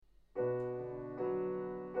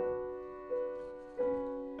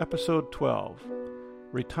Episode 12,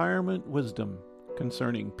 Retirement Wisdom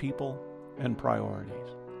Concerning People and Priorities.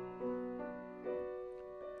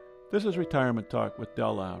 This is Retirement Talk with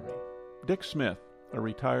Del Lowry. Dick Smith, a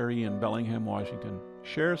retiree in Bellingham, Washington,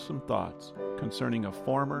 shares some thoughts concerning a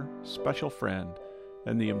former special friend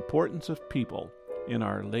and the importance of people in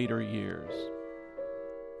our later years.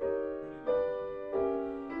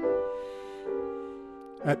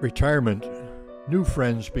 At retirement, new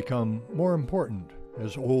friends become more important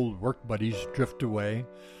as old work buddies drift away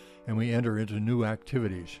and we enter into new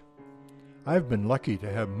activities. I've been lucky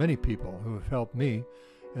to have many people who have helped me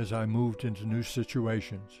as I moved into new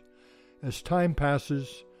situations. As time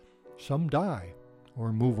passes, some die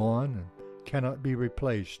or move on and cannot be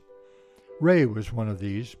replaced. Ray was one of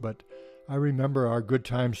these, but I remember our good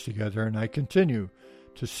times together and I continue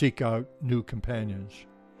to seek out new companions.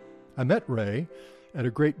 I met Ray at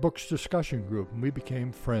a great books discussion group, and we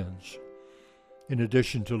became friends. In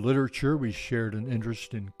addition to literature, we shared an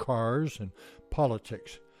interest in cars and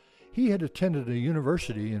politics. He had attended a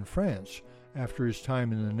university in France after his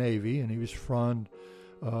time in the Navy, and he was fond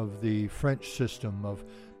of the French system of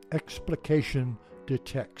explication de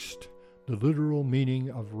texte, the literal meaning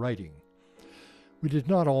of writing. We did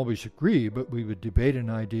not always agree, but we would debate an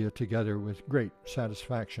idea together with great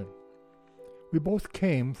satisfaction. We both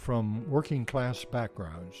came from working-class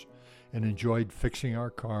backgrounds and enjoyed fixing our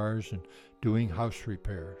cars and doing house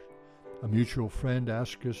repairs. A mutual friend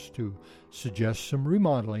asked us to suggest some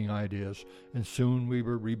remodeling ideas, and soon we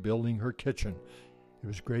were rebuilding her kitchen. It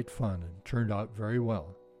was great fun and turned out very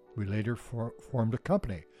well. We later formed a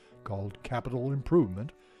company called Capital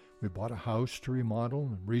Improvement. We bought a house to remodel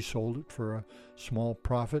and resold it for a small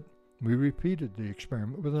profit. We repeated the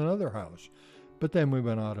experiment with another house, but then we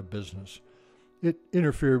went out of business. It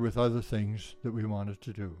interfered with other things that we wanted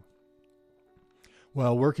to do.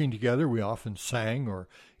 While working together, we often sang or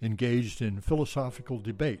engaged in philosophical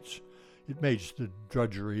debates. It made the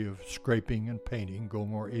drudgery of scraping and painting go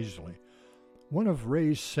more easily. One of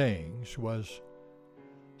Ray's sayings was,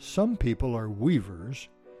 "Some people are weavers,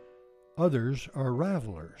 others are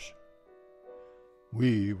ravelers."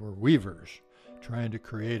 We were weavers, trying to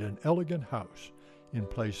create an elegant house in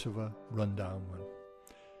place of a rundown one.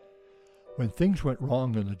 When things went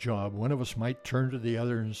wrong in the job, one of us might turn to the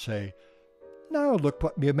other and say, "Now look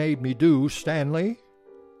what you made me do, Stanley."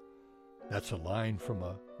 That's a line from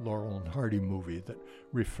a Laurel and Hardy movie that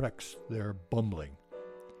reflects their bumbling.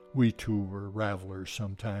 We too were ravelers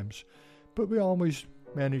sometimes, but we always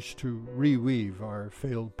managed to reweave our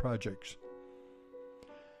failed projects.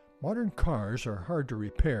 Modern cars are hard to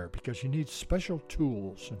repair because you need special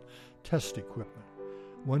tools and test equipment.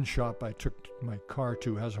 One shop I took my car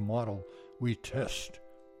to has a model, "We test,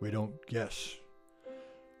 we don't guess."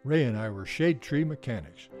 Ray and I were shade tree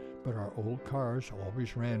mechanics, but our old cars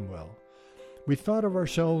always ran well. We thought of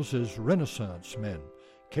ourselves as Renaissance men,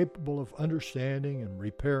 capable of understanding and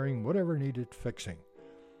repairing whatever needed fixing.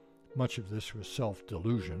 Much of this was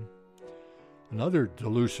self-delusion. Another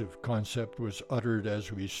delusive concept was uttered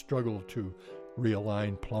as we struggled to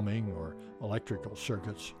realign plumbing or electrical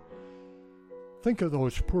circuits. Think of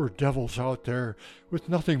those poor devils out there with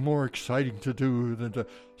nothing more exciting to do than to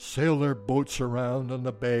sail their boats around on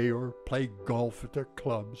the bay or play golf at their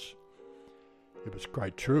clubs. It was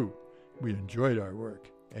quite true. We enjoyed our work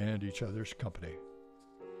and each other's company.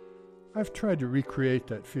 I've tried to recreate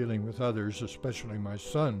that feeling with others, especially my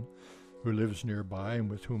son, who lives nearby and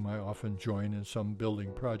with whom I often join in some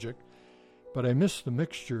building project, but I miss the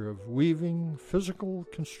mixture of weaving physical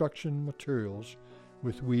construction materials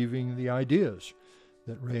with weaving the ideas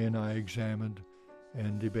that Ray and I examined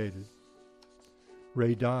and debated.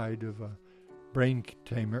 Ray died of a brain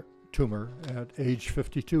tumor at age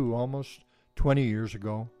 52, almost 20 years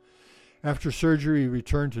ago. After surgery, he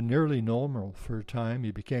returned to nearly normal for a time.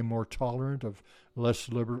 He became more tolerant of less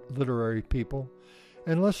literary people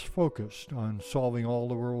and less focused on solving all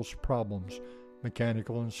the world's problems,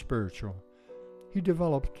 mechanical and spiritual. He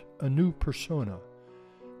developed a new persona.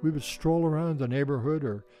 We would stroll around the neighborhood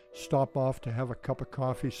or stop off to have a cup of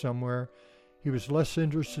coffee somewhere. He was less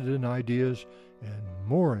interested in ideas and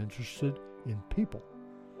more interested in people.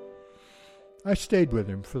 I stayed with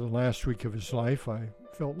him for the last week of his life. I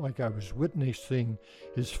felt like I was witnessing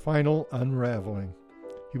his final unraveling.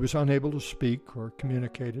 He was unable to speak or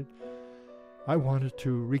communicate. I wanted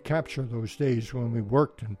to recapture those days when we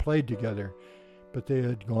worked and played together, but they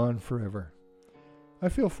had gone forever. I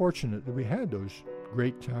feel fortunate that we had those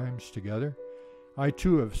great times together. I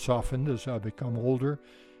too have softened as I become older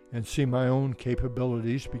and see my own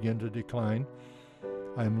capabilities begin to decline.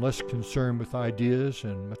 I am less concerned with ideas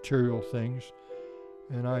and material things,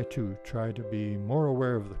 and I too try to be more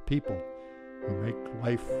aware of the people who make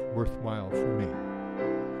life worthwhile for me.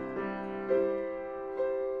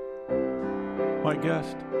 My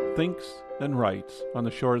guest thinks and writes on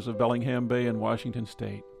the shores of Bellingham Bay in Washington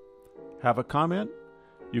State. Have a comment?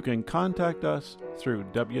 You can contact us through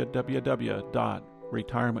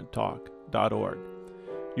www.retirementtalk.org.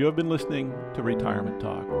 You have been listening to Retirement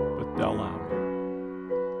Talk with Del Lowry.